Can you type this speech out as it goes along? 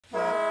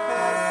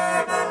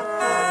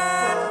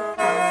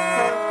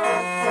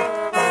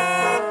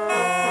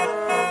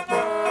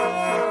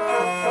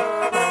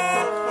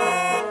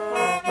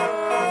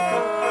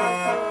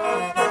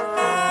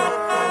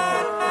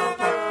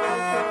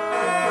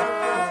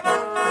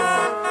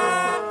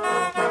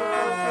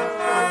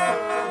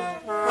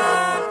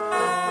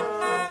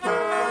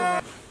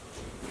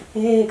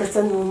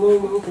Kasan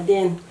ngomong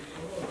kaden.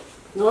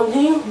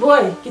 Nonging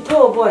boy, kita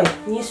boy,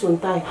 ni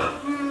suntai.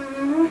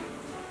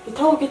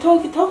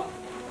 Kita.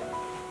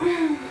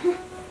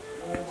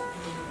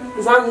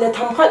 Zan le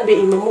tham khat be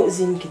imamu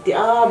zin kiti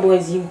boy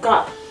zin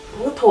ka.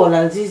 Ngo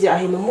thola ji ja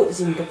hi mamu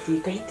zin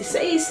kati ka hiti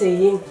sei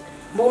yin.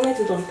 Bong nai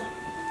tu don ta.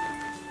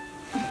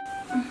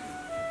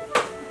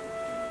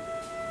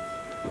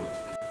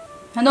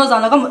 Hano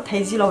zan la ka mut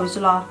thei ji lo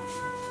ju la.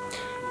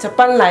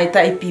 Japan lai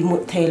ta ipi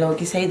mut thei lo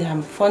ki sei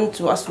dham phone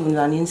chu asun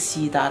lanin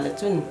si da la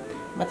chun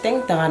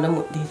mateng ta na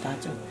mut di ta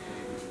chu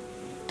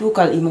tu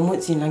kal imamu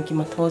jin lang ki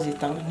ma tho ji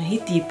tang na hi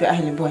ti pe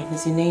a le boy ni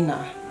si nei na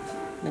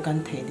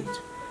gan thei di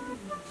chu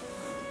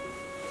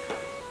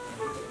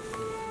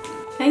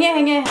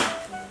Henge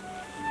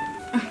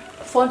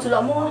phone chu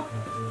la mo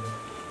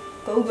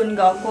Gugun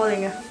ga ko le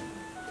nga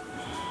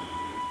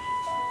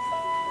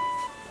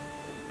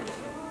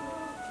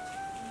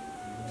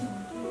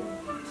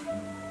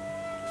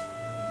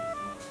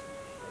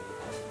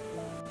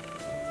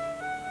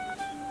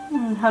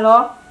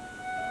Hello,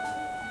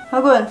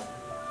 Gugun,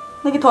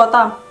 nãy cái thọ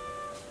tạm,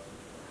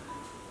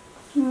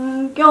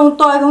 cái ông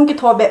tôi không cái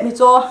thọ bẹp mi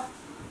cho,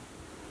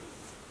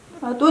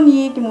 tôi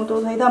ní cái mũ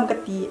tôi thấy đam cái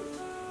tí,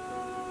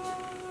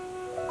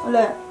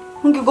 lại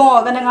không cái con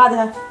ở cái này ngã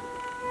thế,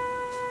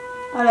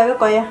 lại cái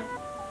coi à,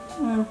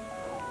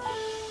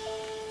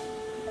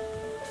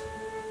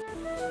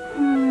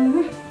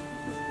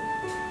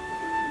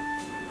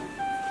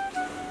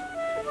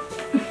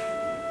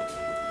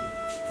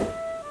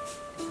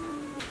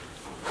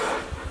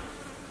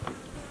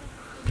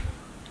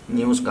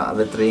 news cả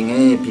về truyền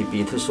nghe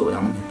PP thứ số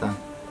yang ta,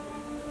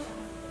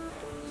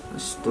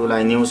 tu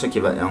lại news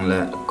cái vậy yang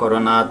là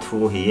corona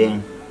thu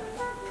hiền,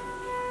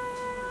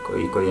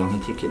 coi yang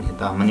thì kiện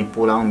ta,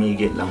 Manipur lang mi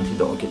get lang thì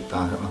đó kita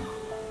rồi.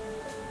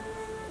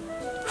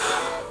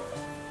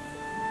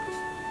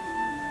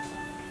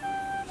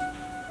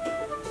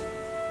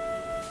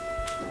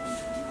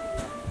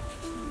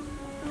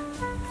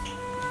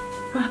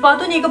 Ba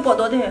tu ni cái bộ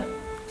đó thế?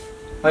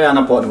 Hay là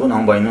nó bộ cũng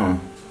không bay nữa.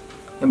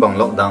 Cái bằng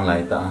lockdown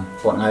lại ta,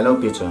 bọn ngay lâu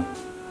biết rồi,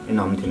 cái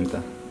nằm thình ta.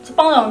 Chứ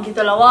băng lòng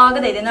kia là wa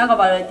cái đấy đến nào cái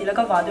bài thì là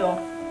cái bài đó.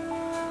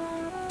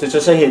 Chứ cho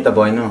sẽ hiện ta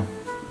boy nữa,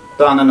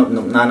 to anh nộp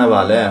nana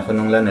vào lẽ, con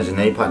nông lên là chỉ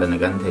này phải là nó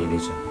gần thấy đi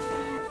chứ.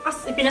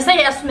 Pin là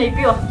sẽ sum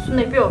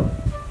này biểu.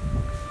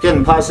 Cái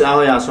phải sẽ ao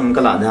ya sum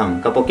cái lạ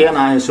thằng, cái pocket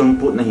này sum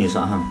put này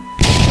sao hằng.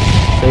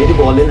 Thấy đi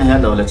bò lên này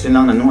đầu là trên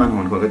lăng là nung ăn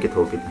hồn của cái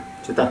thổ kịch,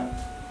 chứ ta.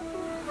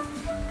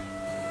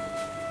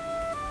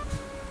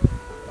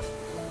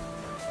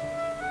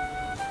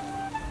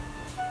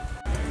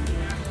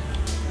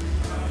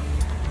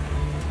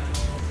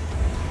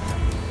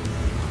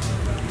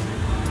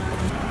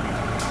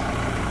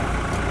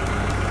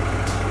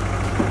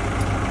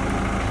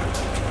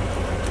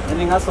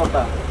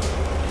 Sota.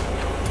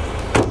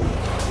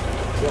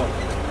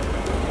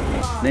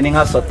 Nên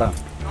ngã sota.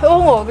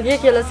 Ngô cái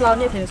kia là sao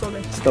nhỉ thành số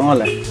đấy. Đúng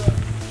rồi.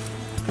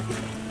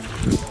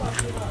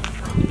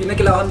 Pina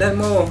kila on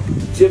demo.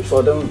 Chips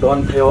ở trong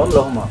đòn theo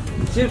lo mà.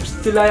 Chips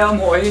thì lại am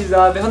hỏi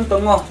ra về hắn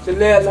tung chỉ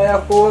lẽ lại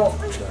cô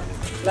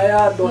lại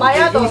đòn.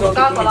 Maya đòn có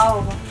cao có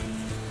lao.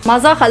 Mà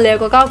ra khát lẽ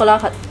có cao có lao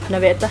khát nó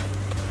về ta.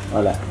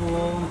 Rồi.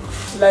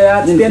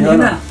 Lại tiền thế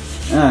nào?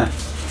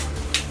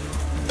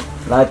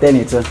 Lại tiền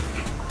ít chứ.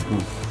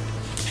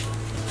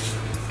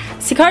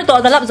 Sikar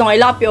to dalap zong ai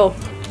lapyo.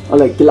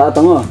 Ole kila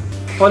tango.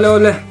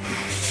 Ole.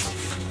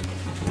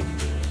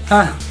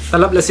 Ha,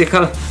 dalap la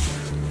sikal.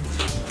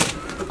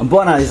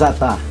 Ambona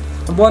isata.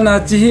 Ambona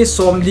chi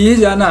som li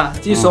jana,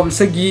 chi som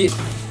sagi.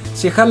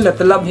 Sikal la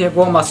dalap he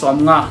ko ma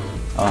som nga.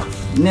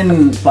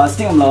 Nin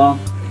plastic lo.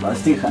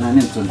 Plastic khana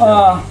nin chun.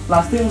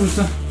 Plastic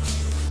chun.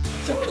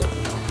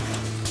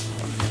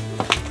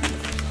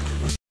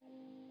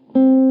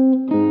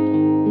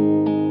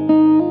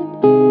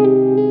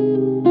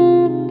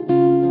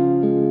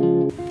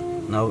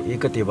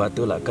 cái tiệm bát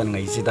là cần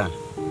ngày gì đàn,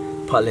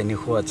 phải lên đi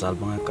khoa chả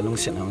bằng cái lông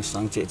xịn hàng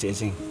sáng chế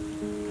gì.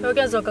 Rồi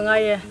cái rồi cái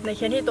ngày này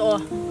khiến hết to.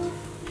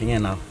 Thì nghe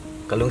nào,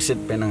 cái lông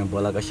xịn bên năng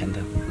bỏ là cái xịn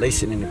thôi, lấy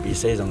xịn này bị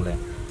xây giống lại,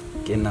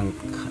 cái năng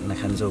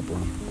khăn dâu bông.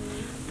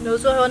 Nếu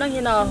rồi họ năng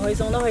hiện nào hồi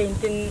giống nó hồi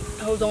tin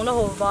hồi giống nó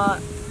hồi và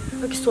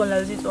cái xuân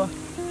là gì rồi?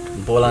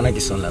 Bỏ là cái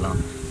xuân là nó.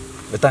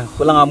 Vậy ta,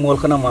 khulang amul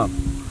khana mà,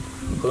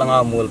 khulang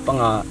amul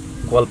panga,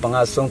 kual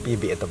panga song pi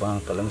bị tập bằng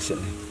cái lông xịn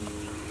này.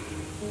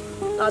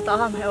 Ta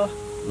ham heo.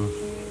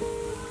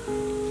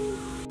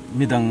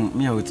 Mi dang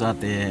mi hau cha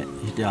te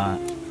hitia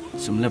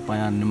sumle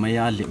paya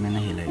nimaya li mena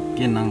hilai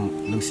ke nang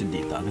lungsi di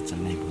ta ga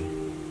chan nei bu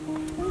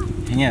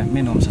hinge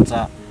mi nom sa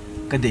cha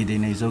ka dei dei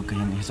nei zo ka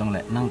hin song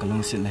le nang ka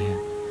lungsi le he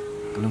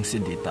ka lungsi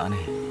di ta ne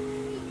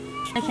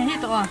ai khen hi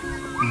to. เ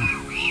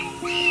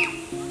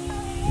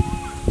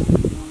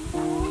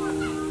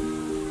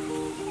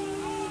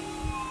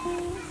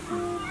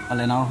อะ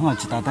ไรน้องหัว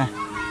จิตตาแต่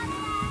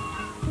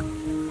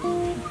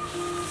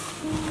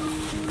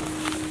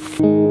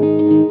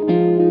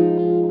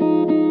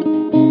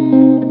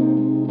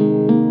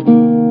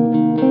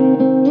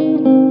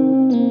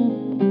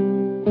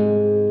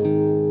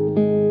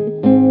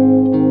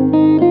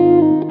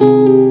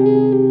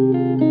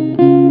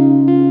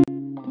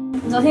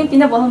昨天变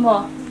得不很好，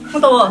我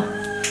懂。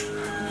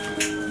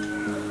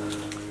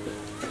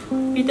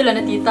变得人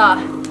的地大，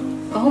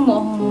ก็很忙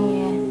很忙。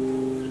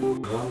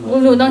我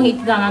รู้ต้องหิต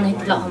งานหิ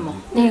ตละหมอ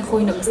นี่คุ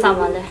ยหนุ่มสา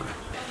วเลย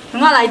งั้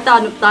นอะไรตา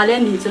หนุ่มตาเลี้ย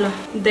นดีจ้ะ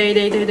เดี๋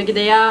ยวกิ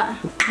นยา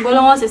ก็ล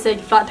องว่าเสีย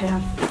ฟลัดเถอ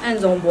ะอัน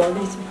จงบัว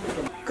ดีจ้ะ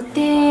ก็เ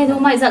ดี๋ยว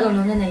ไม่จัดลง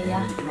นั่นเลยอ่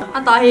ะอั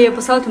นตาเฮียภ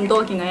าษาทุ่มโต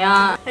กินไงอ่ะ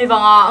ไอ้บา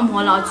งอ่ะหัว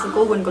เราชู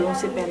กูกุนก็ลง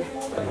สิเป็น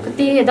ก็เ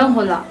ดี๋ยวต้อง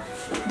หัวละ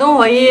ต้อง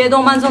หัวยี่ต้อ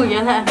งมันจงยั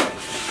งไง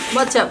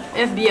ว่าจะ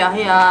FBI อ่ะเ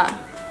ฮีย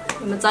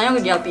มันจะยัง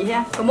กี่ปีเฮีย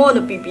ก็มั่วห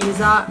นุ่มปี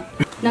ซะ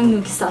นั่งหนุ่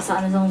มกิสา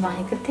ๆนั่งจงมาใ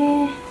ห้ก็เต้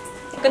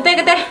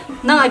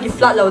นั่งไอ้กิฟ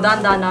ลัดเหล่าด้าน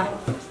นะ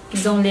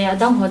zong le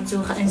adam ho chu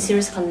khan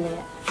series khan le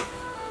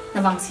na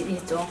bang si hi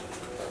chu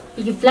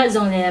i flat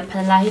zong le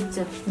phan la hi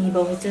chu ni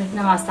bo hi chu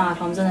na ma sa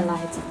khom zon la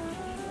hi chu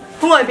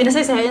hungoi pin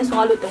sai sai en so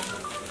alu to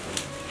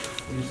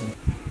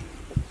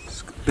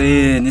te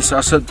ni sa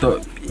sa to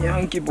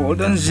yang ki bo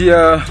dan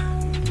zia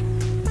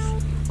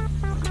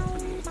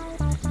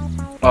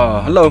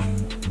hello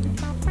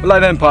lai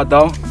nan pha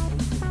daw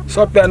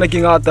so pe na ki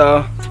nga ta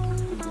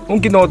ung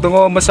ki no to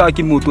ngo masa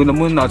ki mu tu na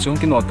mun na chung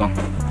ki no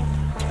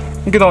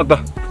to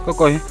có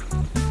coi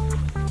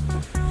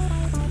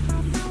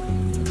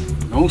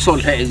ông sốt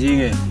lẹ gì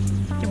nghe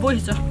cái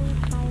bôi chứ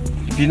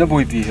pin nó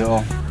bôi pì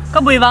không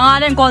cái bôi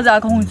vàng anh có ra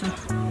không chứ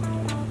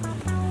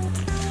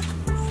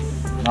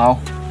nào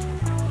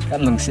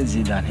căn lồng sẽ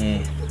gì đàn he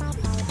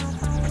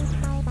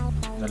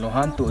là lo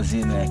han tụ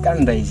gì này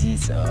căn đầy gì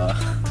sợ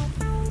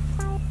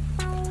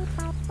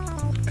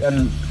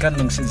căn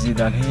lồng sẽ gì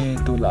đàn he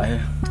tụ lại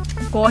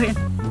có he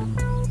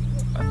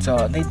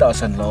chờ đây tạo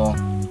sẵn lo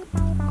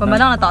còn mà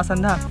đang là tạo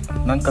sẵn thôi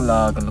nang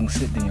kala kalung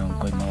sit ding yong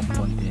koi ma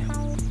pon ti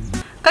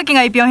ka ki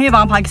ngai piang he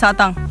wang phai sa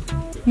tang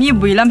mi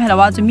builam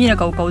helawa chu mi na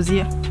kau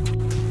ji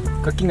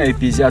ka ki ngai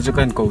pi ja chu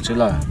kan ko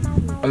chula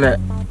ale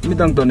mi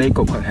dang to nei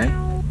ko khan hai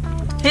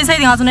he sai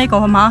ding a chu nei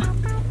ko ma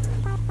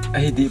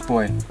ai di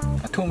poi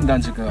athum dan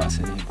chu ka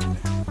se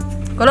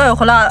ko lo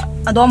khola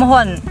adom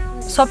hon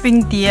shopping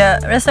tia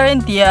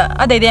restaurant tia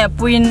a de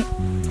puin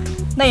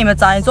nei ma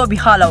chai zo bi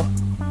kha lo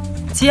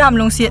chi ham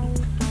lung sit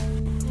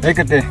ei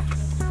ka te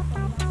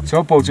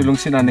số bầu chú lung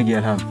xin anh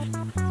nghe ham,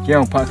 kia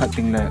ông phá khát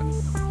tiếng là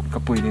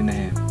cặp bụi đi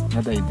này,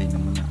 nó đầy đầy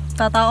lắm.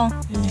 Ta ông.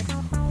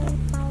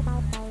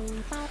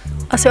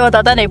 À sao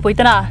ta này bụi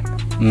thế nào?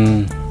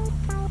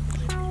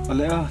 À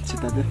lẽ chị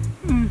ta đấy.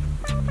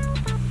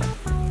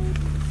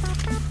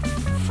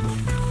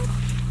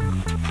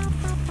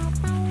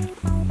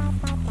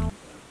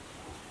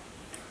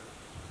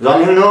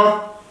 Rón hưng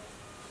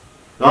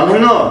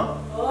nô.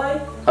 Ôi.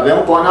 À bé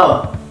ông con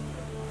đâu?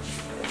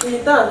 Chị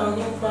ta rón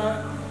hưng pa.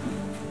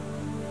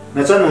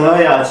 Nè chân nữa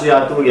ya chị à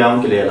tu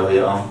yang cái lẽ rồi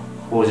ông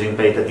hồ dinh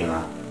bay tới tiếng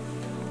à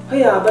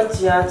hay à bà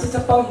chị à chị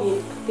chắc bao hi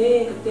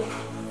cái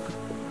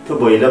thu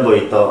bồi là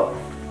bồi to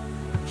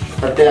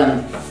phát tiền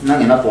năng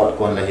như nó bọt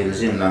còn là hiện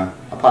dinh là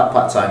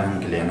phát trái không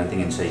cái lẽ nó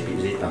tiếng say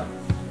bị gì ta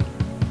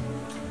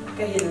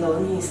cái hiện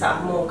lớn như xã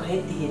mô cái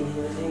hết tiền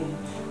gì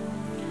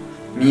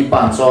mi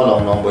pan so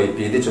lòng bồi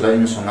pi đi cho lại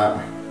in sung à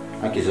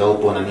cái dấu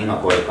bồn anh nó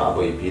coi cả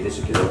bồi pi đi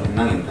cho cái dấu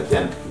năng như phát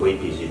tiền bồi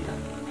pi gì ta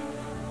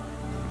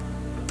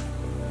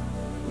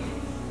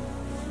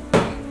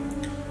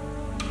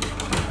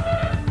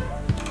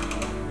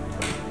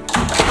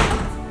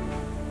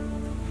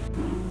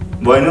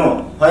bồi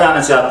nu, phải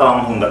ăn sẽ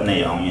tao không được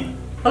này ông nhỉ?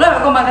 Có lẽ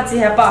có mang cái gì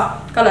hả bà?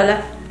 Có lẽ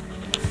là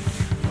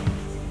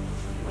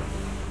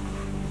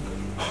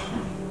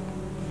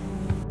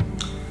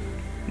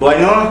bồi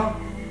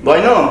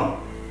nu,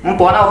 muốn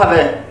bỏ nào khác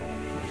về?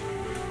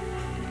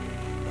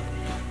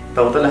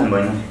 Tao tới là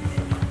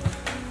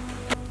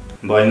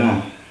bồi nu,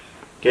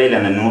 cái là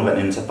nu vậy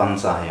nên sẽ băng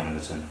xa hàng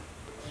được chứ?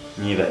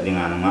 Như vậy đi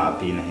ngang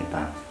Ngahpi này ta,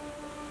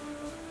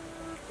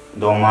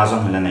 đồ mà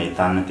giống là này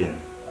ta nó tiền.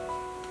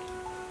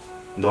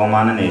 Đồ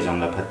mà nó này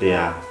giống là phát địa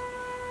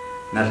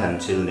nó thành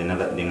chil để nó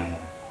vật đi ngay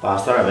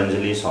pastor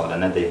evangelist họ là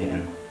nó để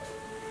hiện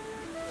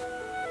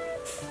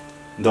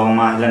đồ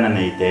mà là nó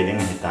này để đi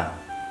ngay ta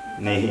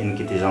này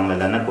hiện cái giống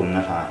là nó cũng nó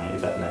thả hiện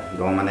vật là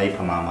đồ mà này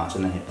phải mà cho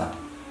nó hiện ta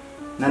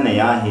nó này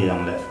á hiện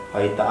giống là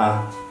phải ta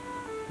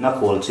nó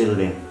cool chil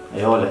đi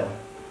ấy họ là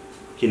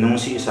khi nung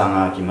sĩ sang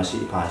à khi mà sĩ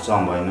phải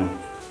trong vậy nữa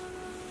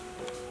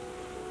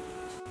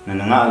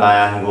nên ngã lại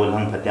à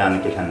Goulen phát địa nó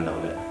cái thành đầu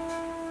là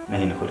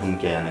này nó không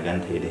kể là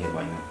gan thấy đấy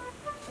vậy nữa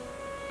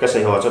cái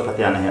sợi họ cho phát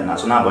hiện này là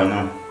số nào vậy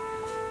nữa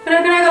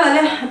cái này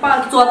là gì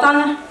bà chuột tan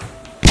á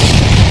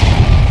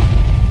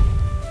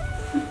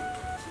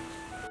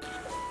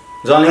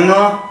rồi nhưng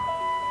nó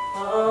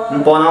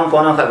không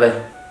bỏ nó khác vậy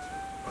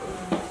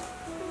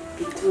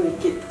cái tuổi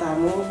kịch ta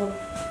mô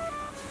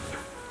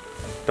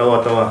to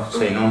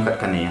sợi nó khác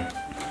cái này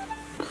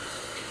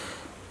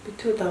cái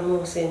tuổi ta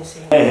mô sen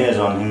hey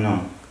rồi nhưng nó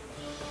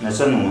na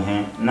chân nụ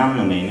he nam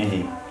nụ mấy này hi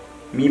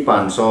mi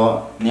pan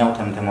so neo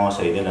tham tham mò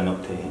sấy để là nộp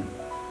thế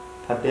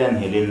thắt đen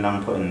hilin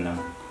lang thôi nè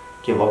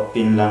kia bọc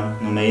pin lang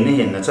nụ mấy này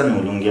hiện là chân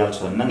nụ lung gial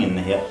son năng in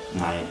này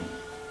ngay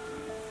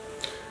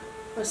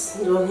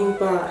rồi hình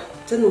pa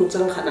chân nụ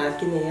trăng khát à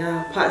kinh này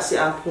à phá si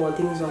à phô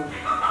tinh rồi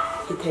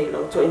thì thầy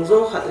lâu cho anh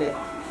dâu khát lệ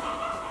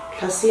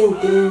phá xin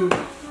tinh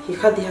thì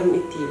khát đi ham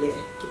ít tí lệ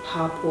thì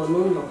phá phô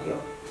nôn lâu hiểu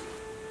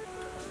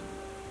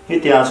hi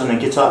tia xuân này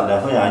kia chọn là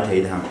hơi ai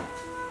thấy thằng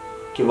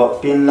kia bọc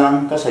pin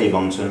lang cái sấy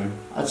bằng xuân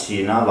à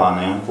chỉ na vào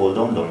này ông phô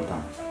đông đông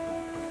thằng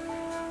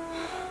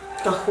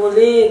cả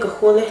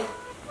khô lê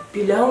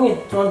bị lao nghe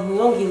tròn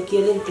ngon kia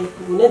kia lên từ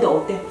bún này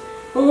đổ thế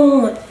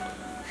mà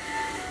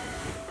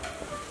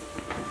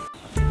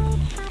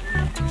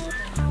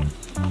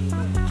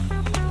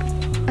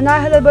anh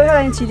ai hello boy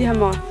hello chị đi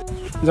Hema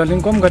giờ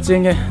linh com cái gì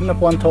nghe nó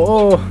quan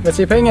thổ cái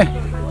gì phải nghe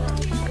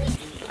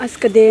as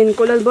cái đèn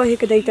cô lal boy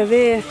cái đây ta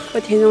về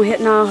bắt hình ông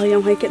hết na hơi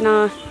ông hay kết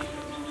na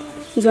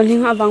giờ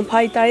linh hoa vàng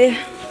phai tay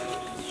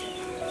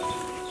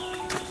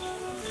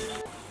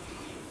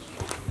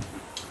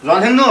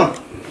Lon heng nu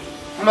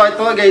loi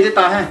to gei đi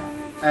ta he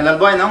ai lal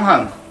boy nong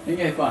hang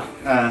nghe qua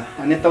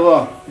anh ấy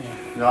to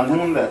lon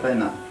heng be tai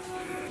na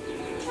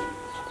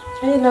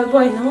ai là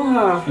boy nó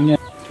hả nghe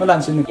nó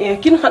làm gì nữa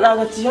kinh khát à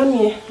cái gì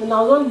nhỉ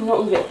nào rồi nó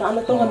về ta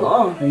nó to hơn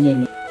nữa nghe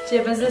chị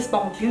vẫn rất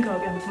bỏng tiếng khẩu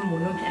biển thầm muốn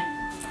luôn hả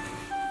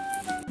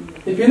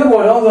thì phía nó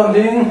bỏ đâu rồi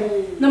thì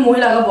nó muốn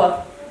là cái bỏ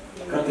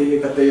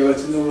cái tay ở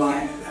trên nó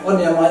lại con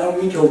nhà máy ông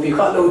mình chụp bị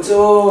khát đâu chứ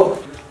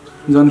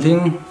dọn thinh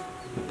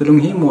từ lúc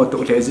hi mùa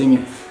tụ thế gì nhỉ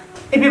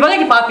bị bắt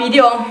cái bà bị đi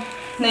không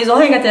này rồi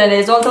cái này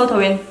này rồi tôi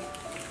thôi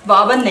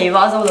và bên này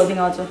và rồi đi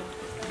ngáo chứ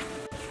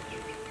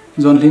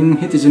dọn thinh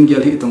hi thì chân kia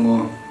hi tung ngô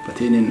bắt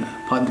thì nên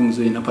phát dung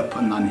duy nó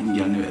phát nan hin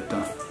kia nữa ta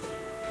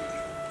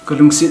cái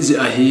lúc xịt gì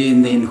hi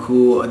nên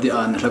khu đi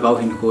ăn là gạo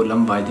hin khu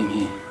làm bài đình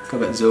hi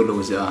các bạn dâu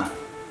lâu gì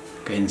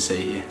cái hình xây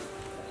hi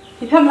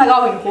thì phim là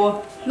gạo hình khu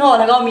nó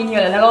là gạo mini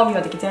là gạo mini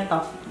thì cái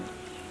tao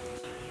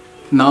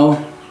now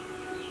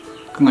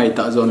cái ngày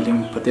tạo dọn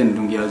thinh phát hiện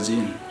dung kia gì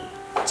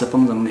chấp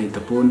bằng rằng này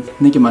tập bốn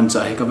nên cái màn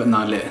chạy các bạn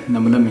nào lệ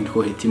nằm làm mình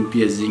khu hi team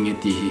pia gì nghe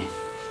tí hi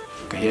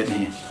cái hết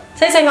hi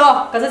xây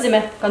ho cái gì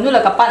mày cái nu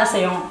là các bạn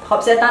xây không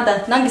học sẽ tan tan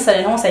năng cái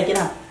xây không xây cái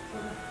nào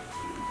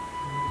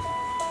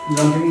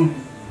dọn thinh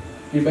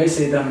vì vậy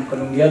xây đam cái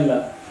dung kia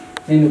là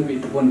nên nụ bị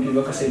tập bốn vì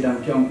vậy cái xây đam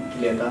Pichong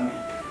kia đam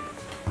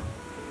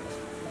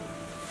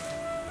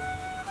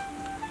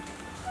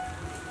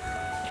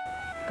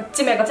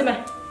cái gì mày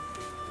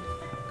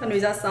cái nuôi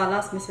ra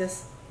salad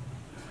Mrs.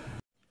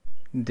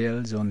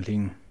 Del zon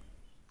ling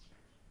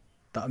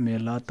ta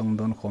mela tong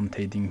don khom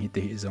thei ding hi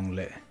te hi zong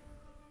le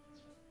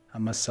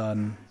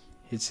amasan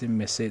his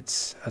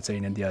message a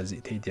chaina dia ji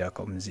thei dia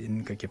kom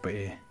jin ka ke pa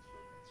e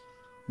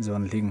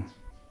zon ling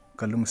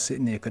kalung se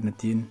ne kan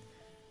tin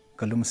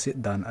kalung se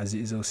dan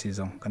aji zo si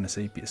zong kan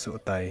sei pi so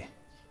tai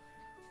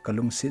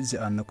kalung se ji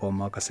an ko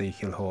ma ka sei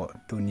khil ho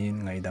tunin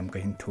ngai dam ka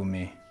hin thu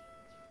me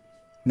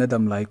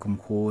nadam lai kum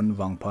khon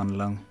wang phan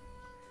lang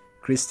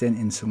Christian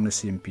in sung na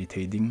sim pi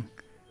thei ding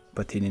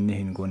pathin ni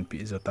hin gon pi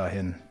zota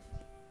hen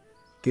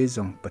ke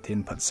zong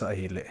pathin phat sa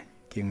hi le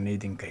king nei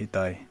ding ka hi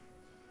tai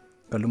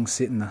kalung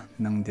se na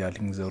nang dia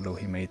ling zo lo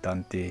hi mai tan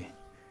te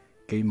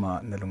keima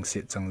na lung se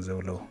chang zo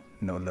lo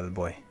no lal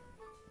boy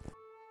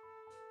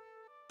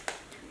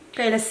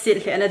cái là xịt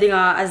cái là đinh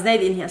à as này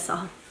đi hiện sao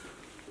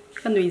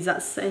cái nuôi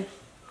giặt xây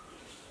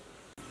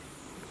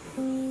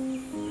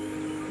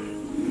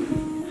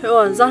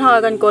rồi dân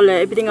họ gần cô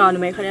lệ bị đinh à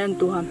mấy cái này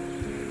tu ham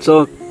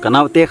so cái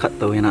nào tiếc khát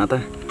tàu hiện à ta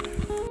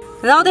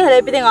nào thì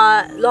hay bị đinh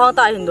à lo hàng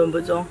tài hình đồn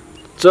bự rồi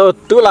so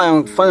tu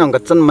lại phân yang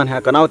cái chân mình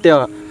hay cái nào tiếc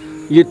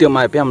YouTube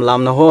mai piam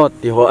làm nó ho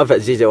thì họ áp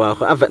gì vậy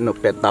họ áp nó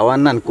pet tao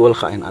anh cool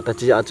khai na ta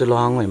chỉ ở chỗ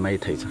lo hàng người mấy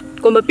thấy chứ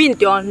còn mà pin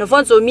tiêu nó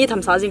phân số mi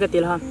tham gia gì cái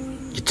tiền ha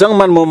chẳng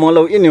man mò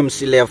lâu in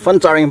si le phân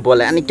charring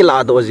bol anh cái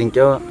là đồ gì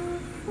kia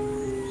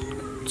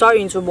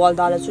charring số bol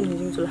đó là chuyện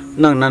gì chứ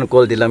nang nan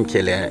call đi làm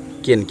khele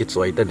kiên cái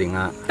chuối ta đinh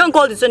à cái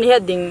call thì chuyện hết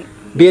đinh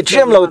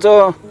Beatrice lâu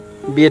cho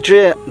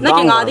Beatrice nó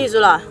cái ngã đi chứ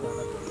là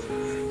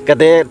cái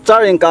đấy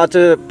charring cả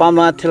chứ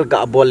pama thil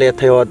cả bol le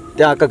theo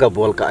tia cái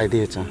bol cả đi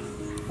chứ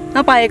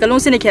nó bay cái lông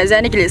xin cái gì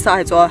này cái gì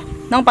sao cho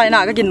nó bay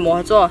nào cái kinh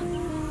mò cho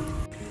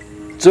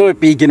rồi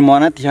pi kinh mò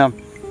nát thì ham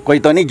coi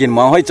tôi ní kinh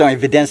mò hỏi cho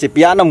evidence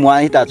piano mò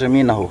hi ta cho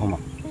mi na ho không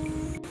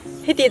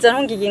hi ti chân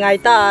không kỳ ngày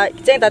ta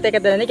chân ta cái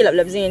này cái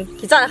lập gì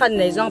cái chân khăn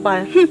này trong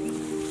bay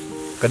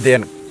cái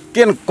đèn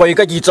kiên coi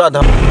cái gì cho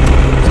đó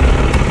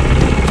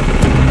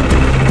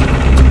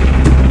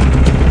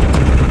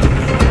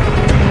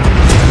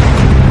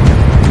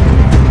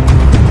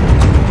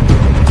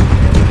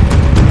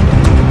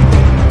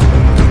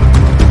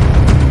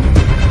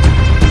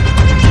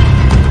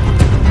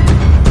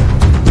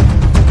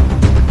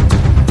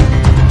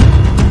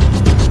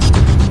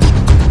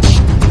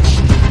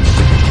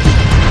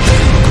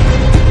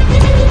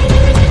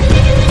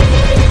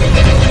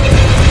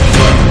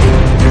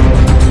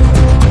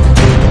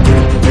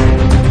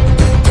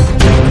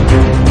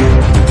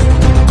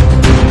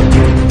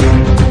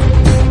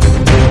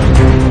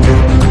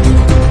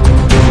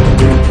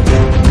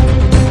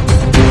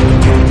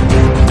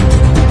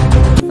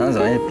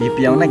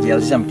na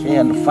gel jam ke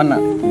an fana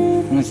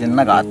mungsin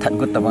naga that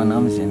gut tabang na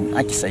mungsin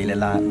aki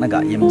sailela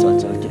naga yem chol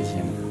chol ke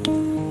jim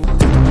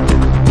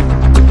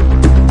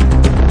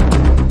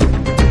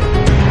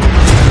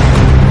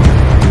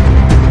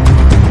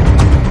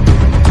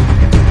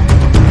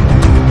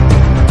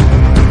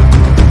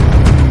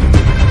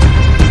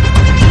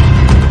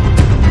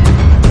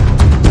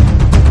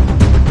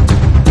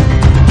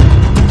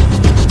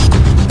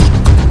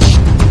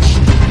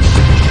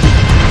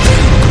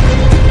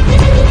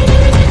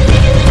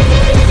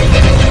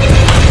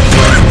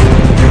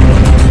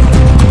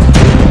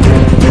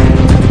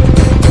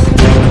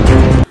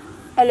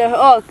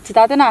chỉ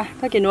ta thế nào,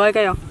 cái kiểu nuôi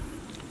cái không?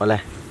 Oleh,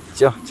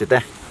 chưa, chị té.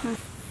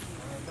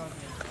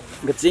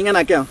 Cái gì nghe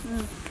này kêu?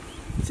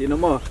 Chị nó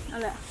mò.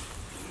 Oleh.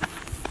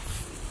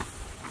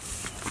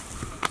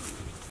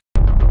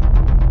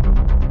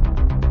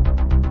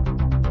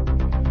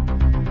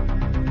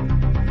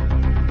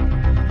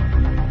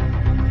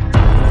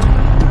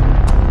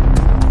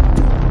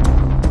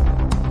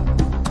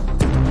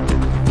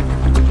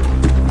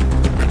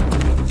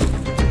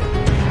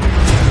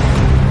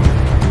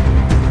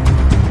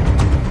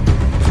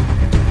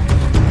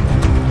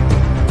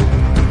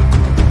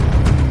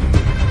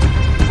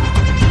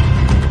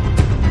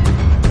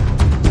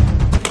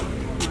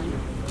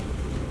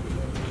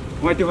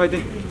 Hoipi,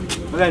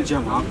 lên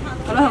trường hả?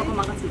 Kalau aku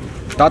makan sih.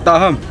 Ta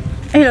ham.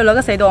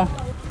 Lo cái dong.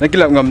 Nak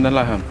kilap ngam nan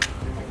lah ham.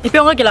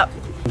 Ipiong cái kilap.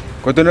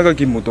 Kau tu nak ke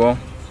kimu tu?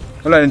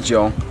 Lên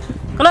trường.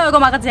 Kalau aku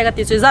makan sih cái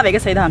tisu zabe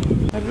cái dong.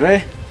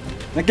 Re,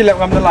 nak kilap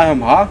ngam nan lah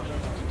ham ha?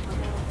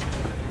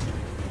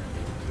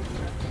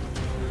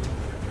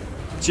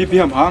 Chi pi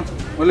ham ha?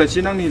 Oleh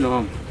chi nang ni lo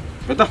ham.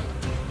 Betul.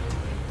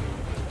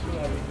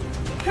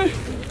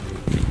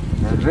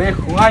 Re,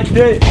 hungai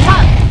deh.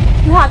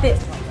 Hati.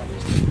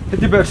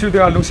 Jadi bersiul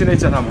dengan lungsi ni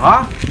jangan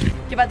ha?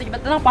 Kibat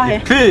tenang pah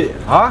Pi,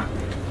 ha?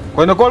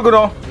 Kau nak call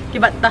kau?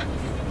 Kibat dah.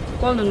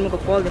 Call nun muka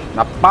call deh.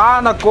 Napa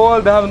nak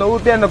call dah? Nak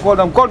utian nak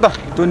call dah.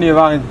 Tu ni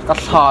orang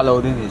kasar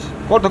ni.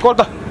 Call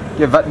dah.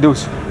 Kibat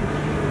dus.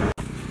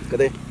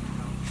 Kade,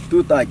 tu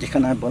tak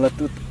kena bola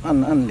tu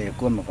an le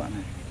kon macam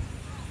ni.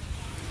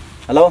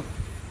 Hello?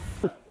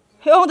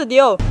 Hei orang tu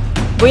dia.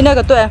 Buina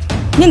ke tu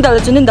Nindal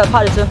je nindal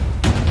pah je.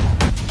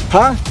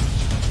 Ha?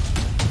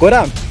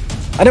 Korang,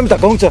 ada minta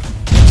kong je.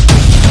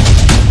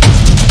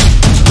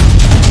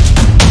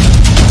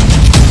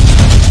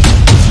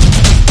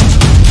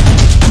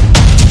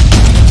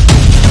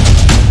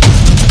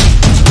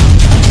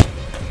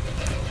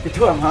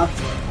 Itu ha?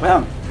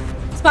 Bayang.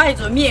 Spy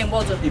tu mieng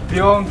bo tu.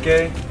 Ipiong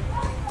ke.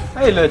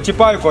 Hey le,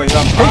 cipai kau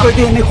yang. Hey kau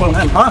dia ni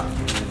kolongan ha?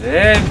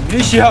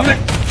 Ni siapa?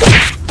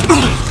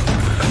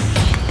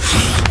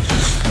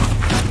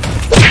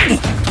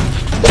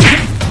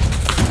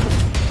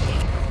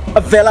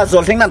 Vela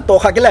zolting nan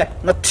toha gile,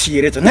 na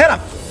tiri tu nera.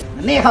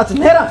 Ni ha tu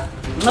nera.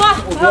 Wah,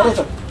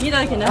 ni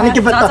dah kena. Ani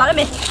kibat dah. tak? Salah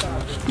me.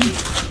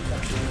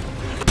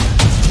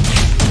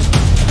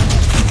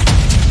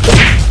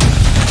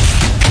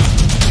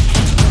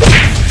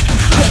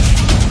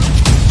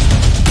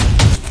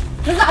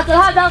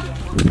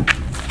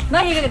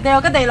 Nãy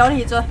cái đầy lon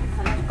thì chưa,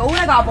 cũ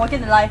nó gặp bộ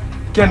trên này.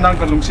 Cái năng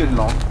cái lung xin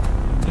lo,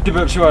 thì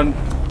bây giờ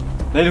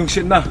lấy lung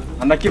xin na,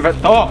 anh nói cái vật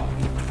to.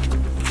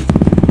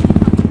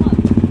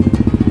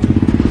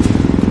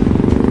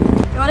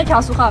 Cái này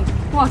kéo xuống không?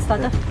 Wow, sao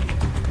thế?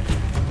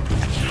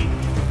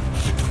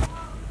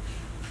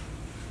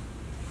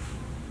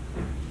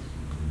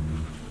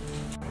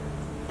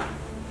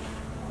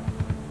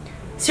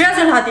 Siapa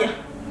yang hati?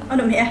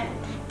 Anu me?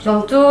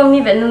 Long tu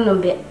mi ven nun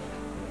numbe.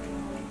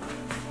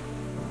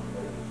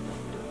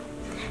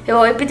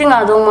 Hei, piti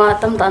ngah dong ma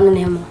tam tan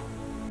ni hemo.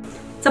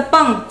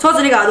 Cepang,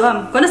 cocok ni gado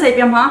ham. Kau nak saya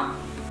piam ha?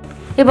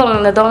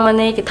 Ibang na dong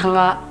mana ki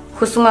thanga,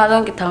 khusunga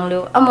dong ki thang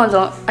liu. Amon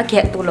dong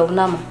akhek tu lo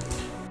nama.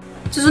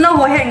 Cucu nak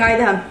buat ngai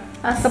dah ham.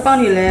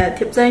 Cepang ni le,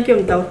 tip saya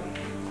kiam tahu.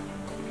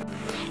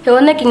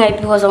 Hei, nak ki ngai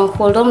pi ho dong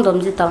khol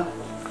dom je tang.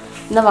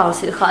 Na wang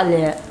si kha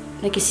le,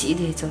 nak ki si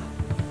di je.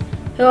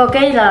 Hei,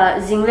 kai la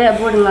jing le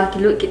bo nga ki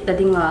lu ki ta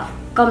dinga.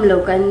 Kam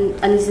lo kan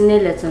anjine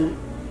le chun.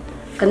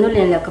 Kanu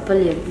len le kapal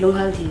le lung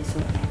hal thi so.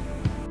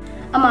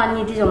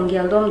 Amani di jong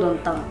gel dom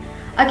tang.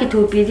 Aki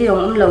thu pi di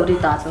jong lo di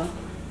ta so.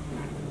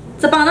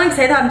 Cepang nak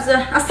saya tham je.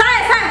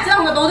 Sai,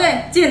 jangan kau tahu deh,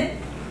 Jin.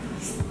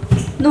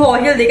 Nu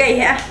hil di kai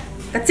he.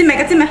 Kacim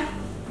me.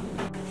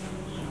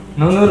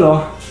 Nu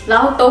lo.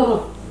 Lau tahu.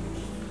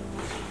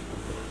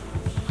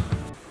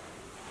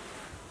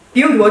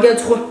 Biung dua dia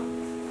出。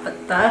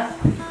Betul.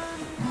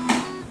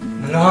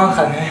 Nu hang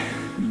kan he.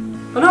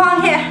 Kau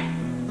orang he.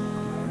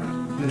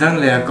 Dang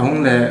le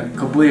kong le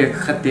kabui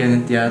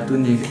khatian tia tu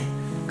ni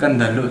kan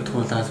dah lu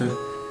thol ta so.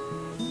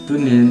 Tu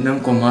ni nang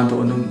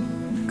komando num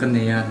kan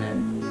ne ya le.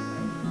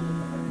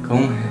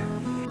 Kong he.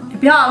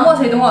 不要我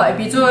谁懂我，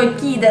比做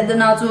记得的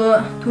那做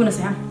图那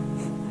啥。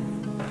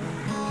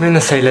 Nên là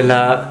xây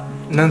là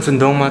nâng xuân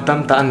đông mà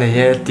tâm ta này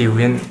hệ tiểu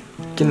viên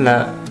kinh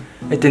là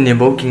ấy tên niệm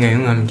bố kinh ngày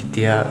hương hầm kia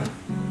tia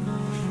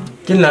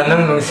kinh là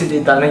nâng nông sĩ đi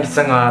ta nâng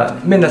sang à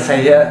mình là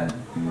xây hệ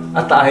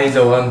à ta hay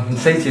rồi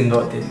xây chuyện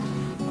đó thì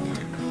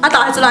à ta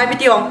hay cho lại bị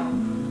tiêu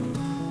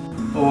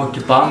ô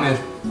cái bám này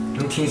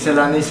nung thiên sẽ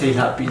là này xây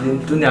lại pin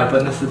tu nhà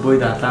vẫn là sự bồi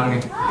đá tăng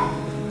này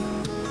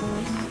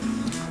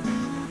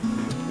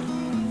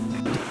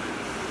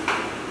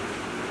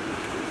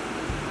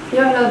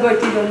ya là bồi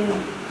ti rồi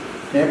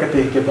Thế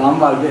cái bám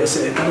vào để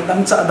sẽ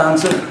tăng chạ đàn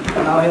sự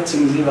nào hết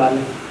chừng gì vào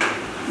này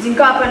jing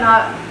ka pa na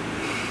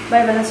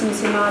bai bana sim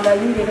sima da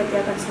lim de ka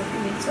tia kan sa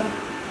ni cho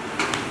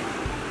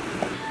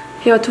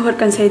heo thu hat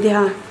kan sai de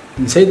ha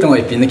Sai tong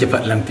ai pin cái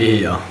phát làm pi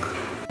yo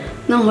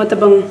nang ho ta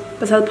bang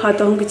pasal pha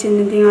ta hong ki chin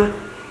dinga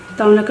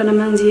taw na kana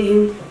mang ji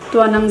hin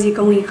to nang ji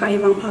kong hi kai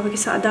bang pha ki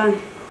sa dan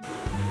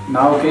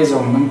nào cái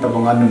dòng nang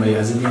tabang anu mai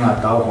azini nga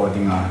tao ho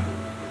dinga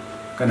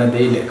kana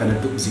dei le kana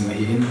tu zinga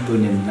hi in tu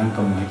nin nang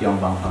kam hai kyang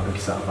bang pha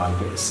ki sa wal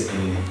be se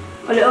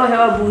ole o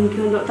hewa bun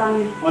kyun do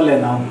tang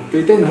ole nào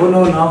tu ten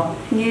hono nào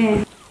ye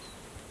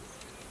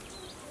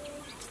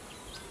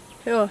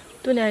heo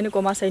tu ne ai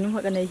ko ma sai nu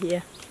ha ka nei hi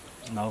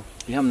nào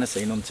đi ham nó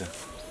xây nôm chưa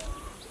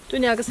tu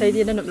ne ka sai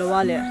di na nup la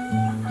wa le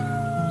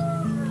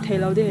thei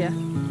lo de ya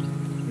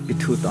bị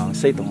thu tang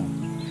xây tông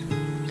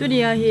tu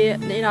ne hi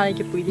nei na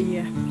ki pui de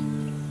hi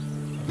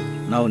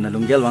nào nó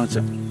lung gel wang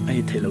chưa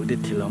ai thấy lâu đi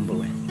thì làm bao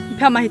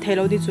pha ma hi thei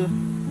lo di chu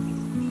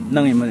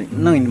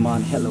năng in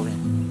man hello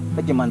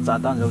cái cái man炸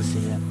弹lâu xí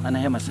anh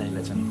ấy mà xây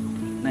là chân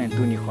năng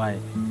tu ni khoai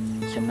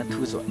xem nó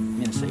thu rồi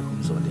miền xây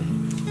không rồi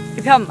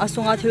đi pha ma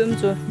sunga thilum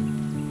chu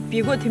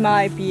pi go thi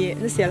mai pi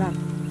na sel ham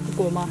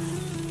ko ma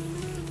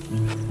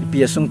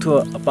bia sung thua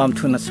apam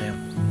thu na xây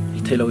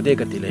thấy lâu đi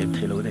cái tỷ lệ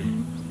thấy lâu đi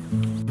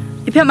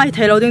pha ma hi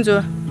thei lo ding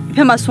chu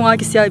pha ma sunga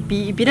ki sel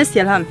pi na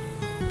sel ham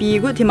pi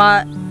go thi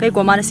ma kai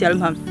ko ma na sel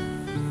ham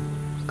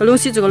kalung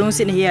si chu kalung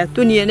si ni hi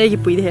tu ni nei ki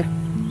pui de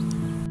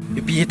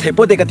bia thấy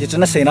bố đi cái tỷ chân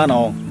nó xây na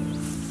nào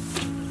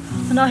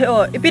na he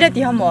o ipira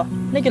ti hamo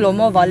ne ki lo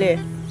mo vale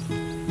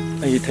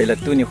ai thấy là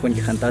tu ni khôn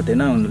ki khăn ta thế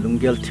nào lung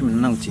gel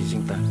thim năng chỉ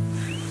chính ta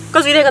ka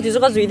zui de ka ti zo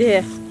ka zui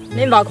de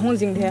ne ma khong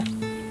jing de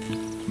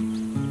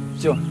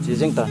chưa chỉ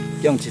chính ta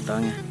kyong chỉ ta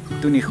nghe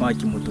tu ni khoai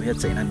ki mu tu hết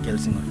chạy nan gel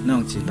sinh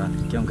năng chỉ ta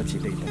kyong ka chỉ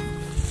đây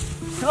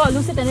ho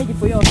lu se ta ne ki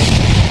pu yo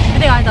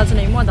de ai ta chu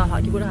nei mo da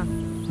ha ki bu ha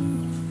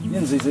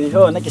nên gì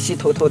ho na cái xí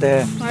thô thô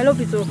thế ai lo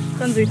pi chu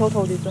kan zui thâu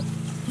thâu de chu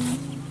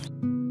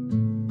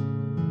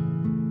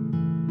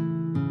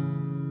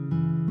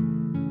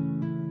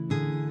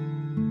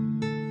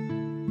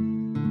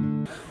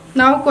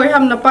nào koi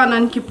ham na pa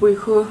nan ki pui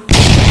khu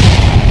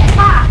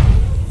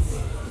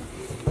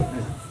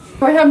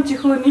koi ham chi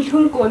khu ni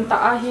thung kon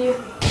ta hi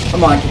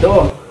ama ki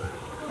do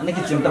anh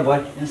cái chim ta boy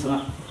nên sao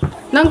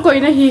nang koi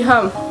na hi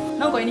ham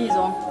nang koi ni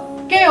zong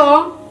ke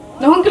o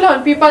na hong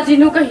kilon pi pa ji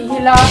nu ka hi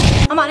la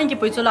ama ning ki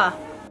pui chu la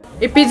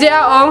ipi je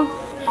a ong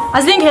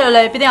azing khelo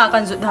le pi de a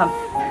kan zu dham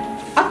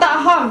ata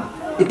ham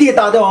iti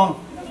ta đó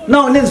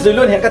nào nên rồi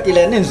luôn hết cái tỷ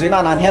lệ nên rồi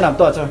na hết làm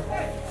to cho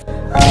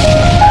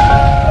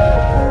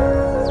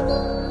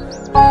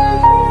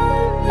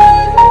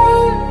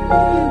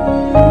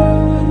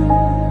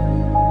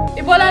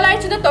ibola lai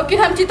chu na to ki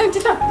tham chi tang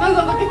nang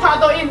zong ki tha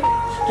do in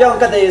kêu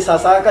cái đây sa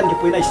cái cái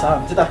bụi này sa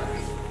chứ ta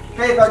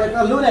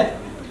cái lú này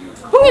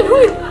hung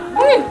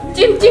in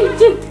chim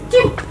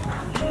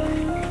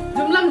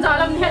zum lam za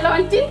lam hello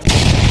an chin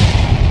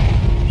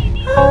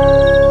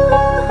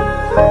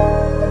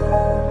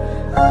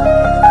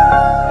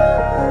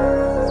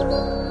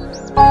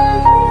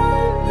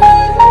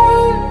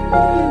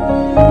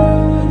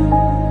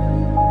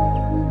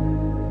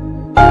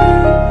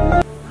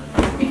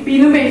ipi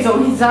nu me zo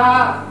hi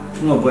za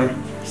ngồi bơi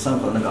sang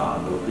phần nó gà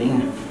đồ tiếng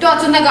to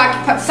chu na ga ki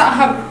phap sa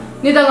ham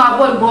ni da nga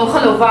bol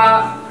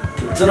khalowa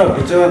cho nó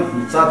bị cho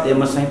cha tiền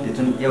mà sang thì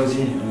cho yêu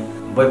gì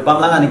bơi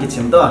bám lăng anh cái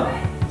chim đó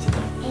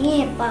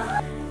nghe pa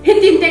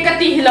hitin te ka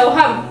ti hilau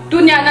ham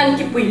tunya nan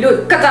ki pui lut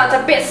ka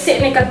cha pe se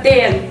ne ka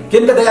ten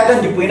kiến cái đây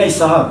cái bụi này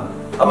sa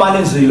ama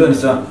nên gì luôn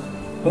sa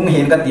hung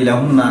hiền cái tỷ lệ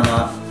hung na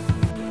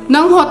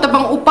nang ho ta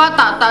bang upa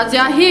ta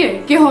ja hi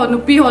ki ho nu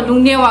pi ho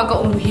lung newa ka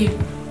hi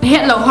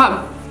he lo ham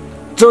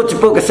cho chỉ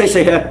bộ cái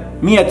xây ha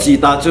mía chỉ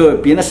ta cho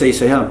biến nó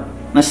xây ha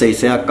nó xây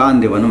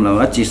can để vào nó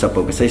là chỉ sắp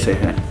bộ cái xây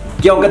ha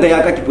kêu cái đây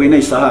cái bụi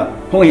này sa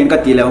hung hiền cái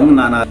tỷ lệ hung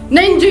na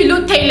nên duy lut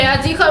thei le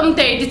ji kham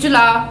te ti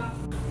chula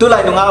tu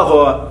lại nó ngao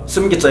ho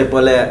sum cái chạy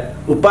bộ lệ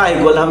upai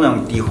gol ham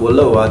yang ti ho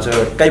lo wa cho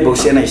cái bộ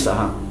xe này sa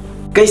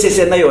cái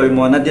xe này oi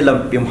mo na đi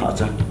làm phim ha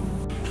cho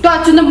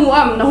to chu na mu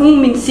am na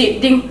hung min si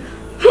ding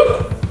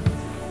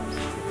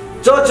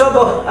cho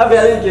bo a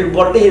về lên cái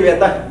body hi về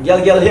ta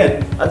gel hiền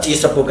a chỉ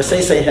sắp bộ cái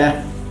xây ha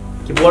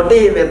cái body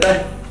hi về ta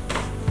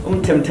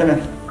thêm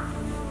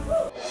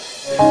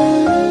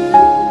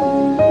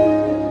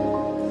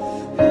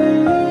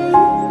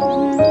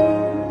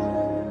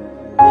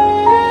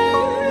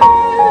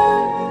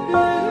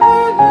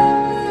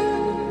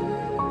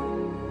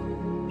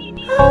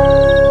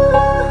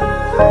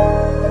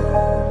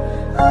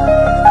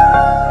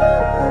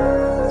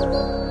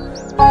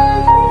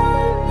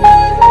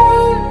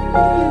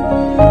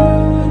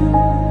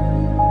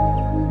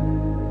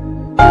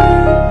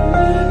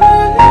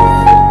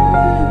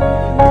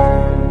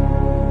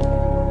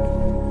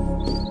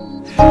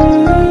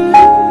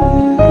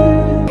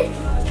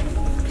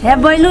He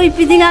boy lui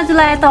pi dinga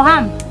chulai to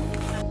ham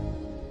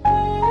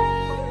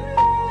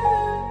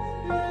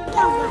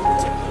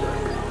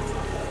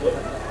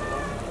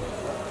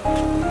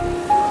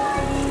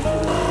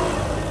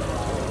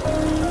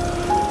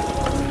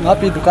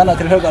Ngahpi dukan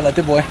atil her kala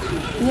te boy.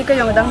 Ini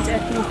kayo ngadang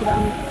cek ni kita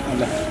ang.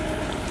 Ala.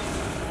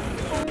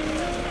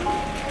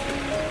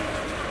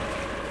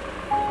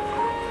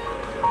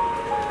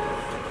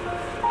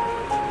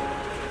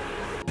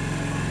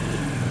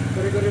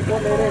 Kori po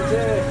lere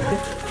je.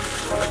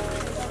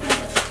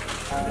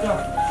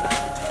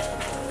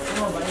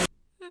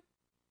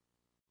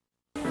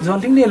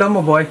 Zonting ni lam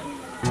mo boy.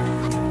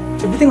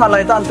 Everything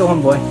alay ta anto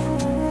hom boy.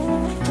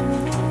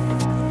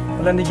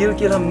 Wala ni gil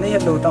kiram ni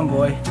hello tam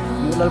boy.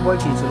 Mulal boy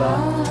ki sula.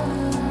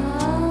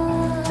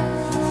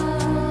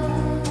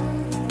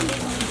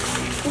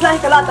 Ilai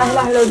kala ta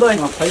hello boy.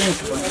 Ma phayin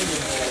su.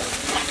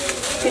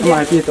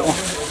 Ma pi to.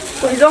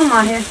 Ko izong ma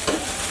he.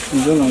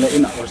 Izong nang le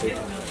ina ko se.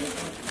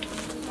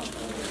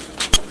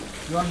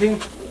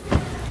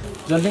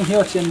 Zonting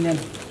hiyo chen nen.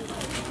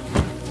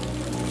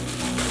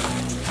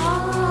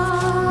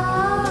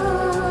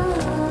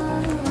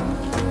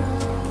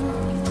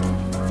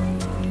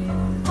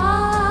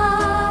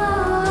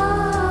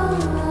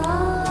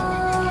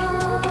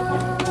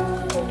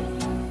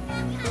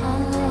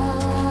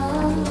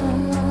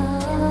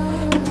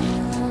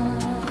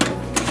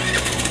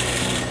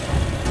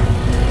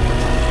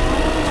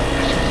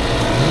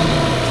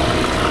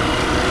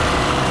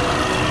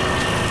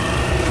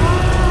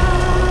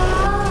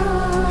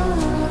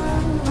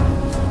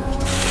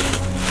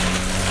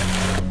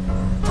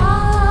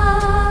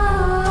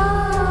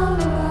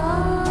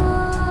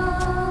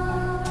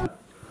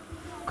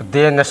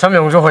 Đen là sắm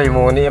用咗去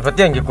冇呢，不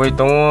點嘅貴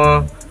東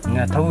啊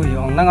，Nga thau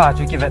yung nanga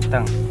chu ki vet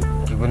tang.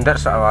 cái quân đất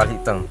sợ vào thị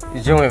tầng,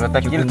 cái chung này bắt ta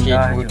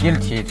kill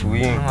thị thú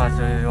yên,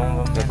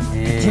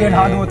 Chien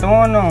ha du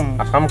to no.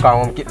 à khăm cao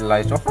ông kít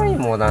lại cho hay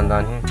mùa đàn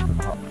đàn hết,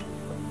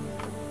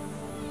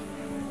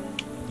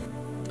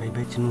 Bai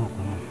bai chinu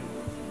ko.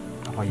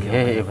 Apa ye?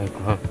 hey vậy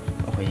cũng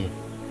apa ye,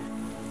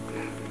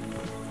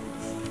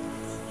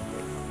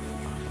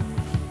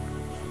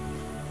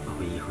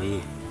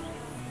 Hui.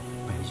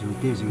 Bai ju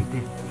te.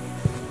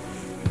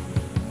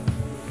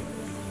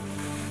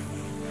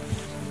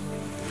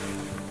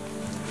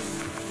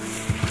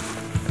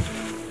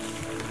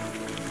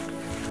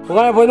 không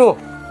ai với nu,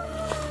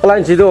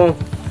 lại chỉ đâu,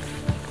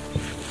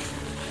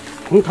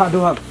 Không tha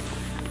du ha.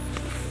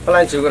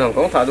 lại chỉ cái thằng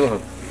không thả đâu hả?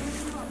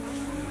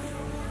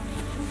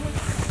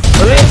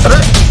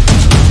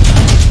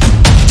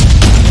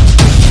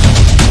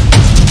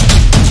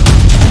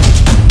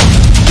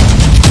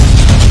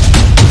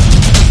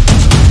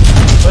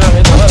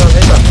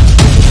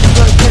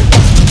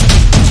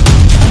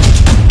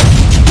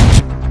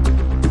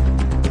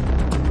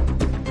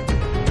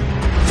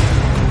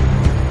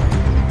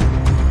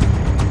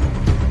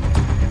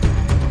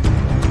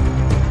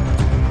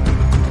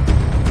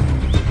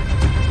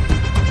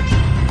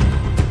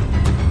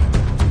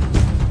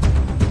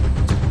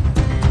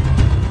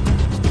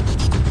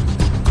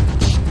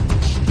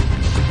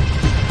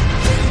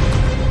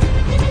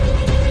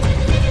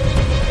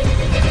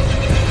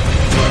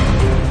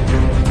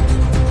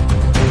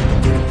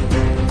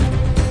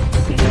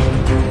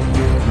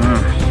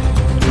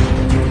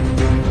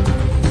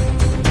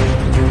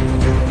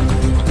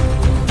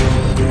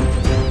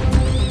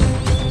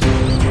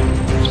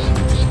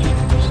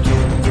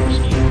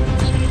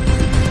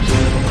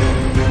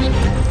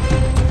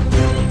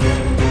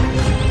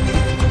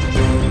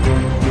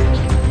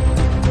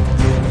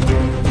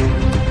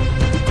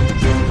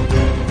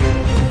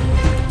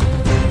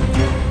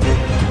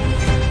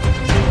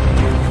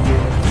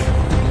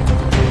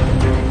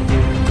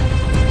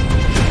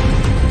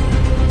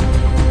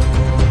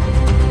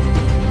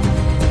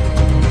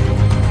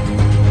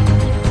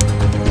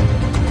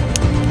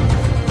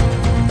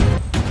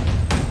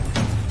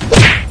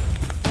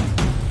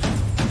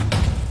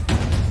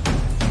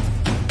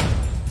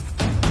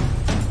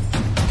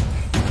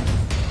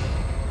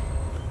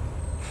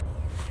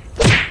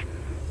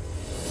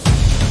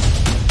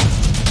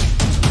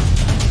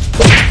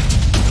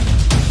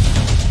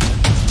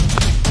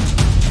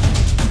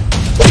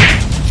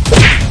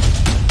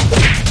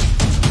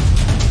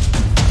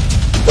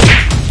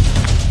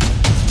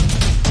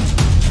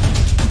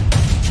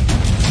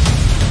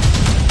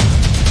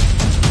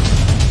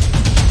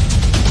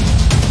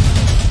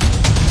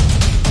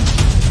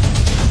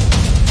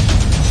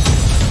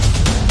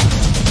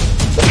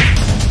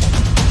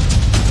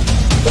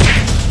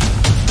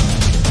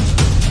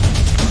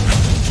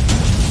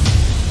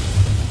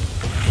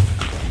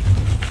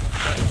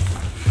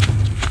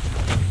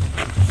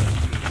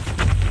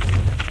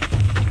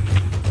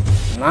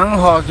 nắng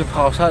họ cái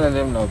pháo xa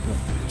lên nào cứ,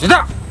 chỉ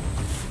đạo.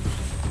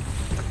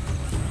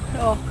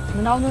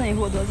 Mình nấu cái này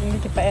hụt rồi thì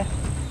cái bẹ.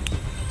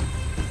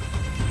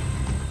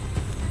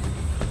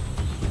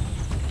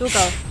 Tôi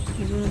cầu,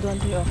 ví dụ như đoan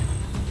thì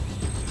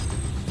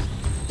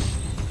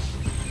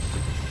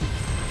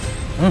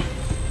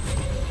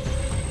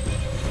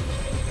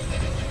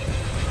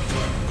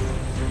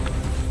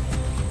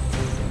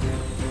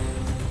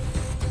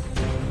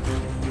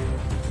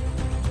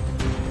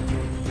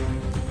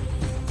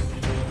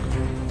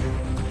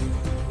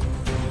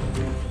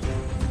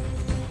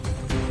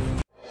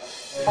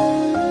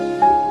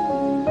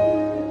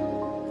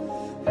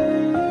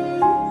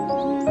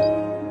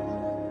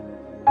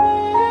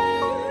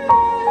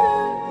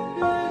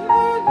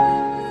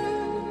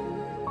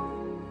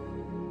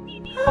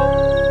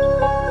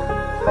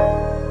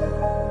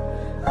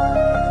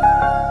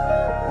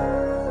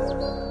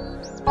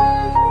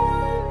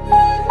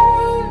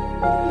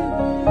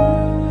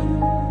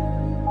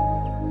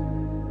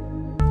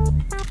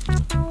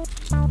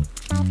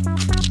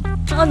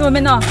nuôi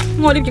bên nào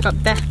ngồi đi chỉ gặp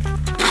tè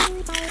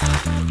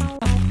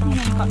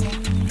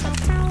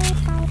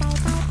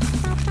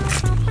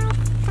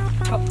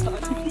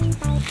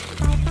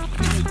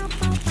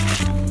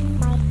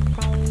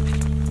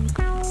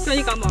cho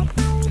đi cầm mỏ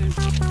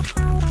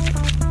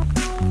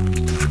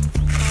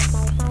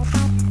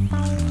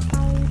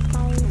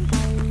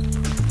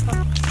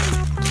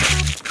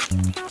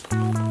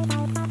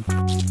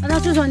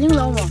anh chưa chọn những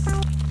lâu mà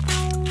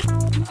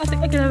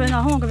cái bên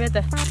nào không có biết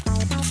đấy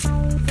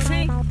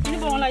hey đi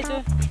bỏ lại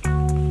chưa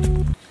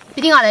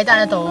đi ngã lại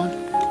ta đó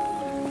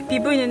đi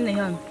bơi lên này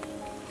hả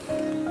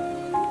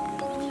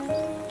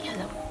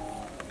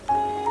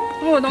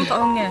ngồi đông tao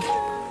không nghe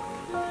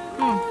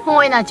không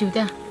ai nào chịu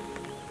thế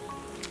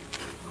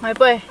hai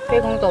bơi cái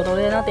con tàu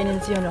lên nó tên lên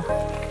chiều rồi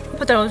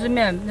bắt đầu là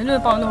mẹ nên nuôi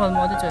bao nhiêu hồi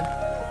mới được chưa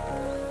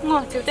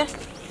ngồi chịu thế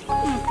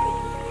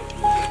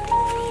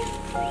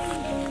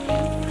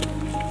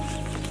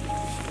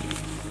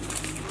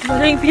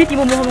Neng pi ti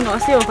mo mo nga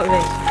seo ka ve.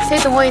 Sei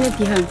tong oi ni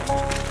ti han.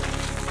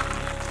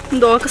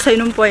 Ndo ka sei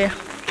num poi.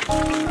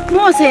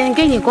 Mo sei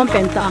ke ni kom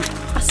pen ta.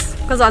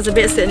 Ka za ze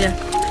be se ne.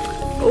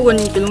 O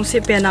ni ki lung se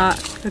pe na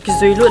ki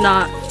zui lu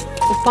na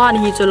o pa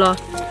ni chola.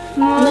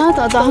 Na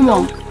ta ta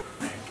mo.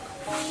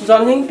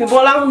 John hing pi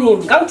bolang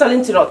him gang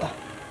chalin chirota.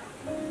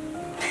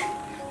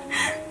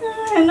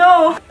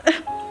 No.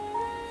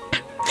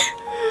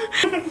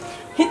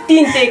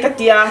 Hitin te ka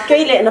tia ke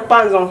le na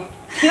pan jong.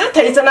 Hila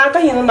thei chana ka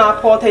hin na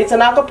pho thei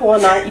chana ka pho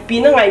na ipi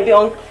na ngai bi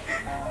ong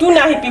tu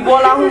na hi pi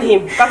bola hun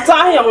him ka cha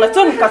hyong na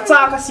chun ka cha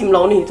ka sim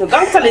lo ni chu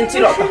gang chalen chi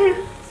lo ta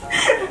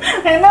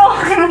Hello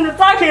na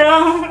ta ki ra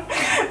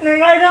ni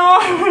ngai da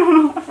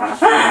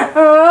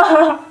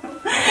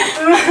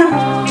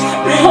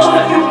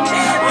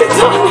ka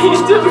cha ni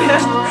chu me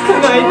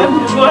ngai da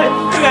boy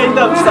ngai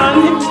da san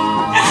ni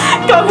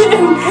ka bi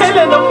en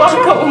hele na pa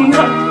ka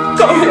na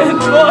ka bi en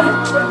boy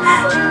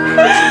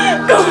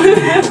ka bi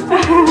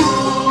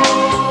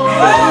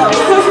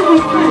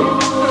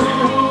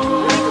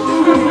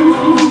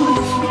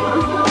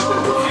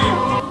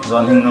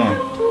John Hing no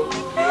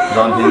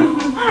John Hing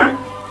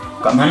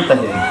cảm hắn ta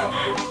hiện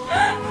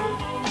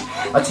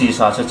chỉ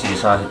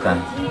sa hi tan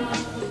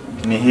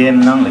mi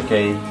hem nang le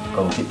cây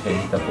cầu kít thế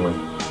ta coi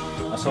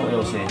số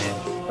yêu se he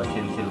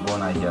pathin til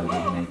bon ai jal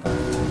ni ta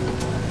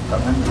cảm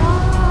hắn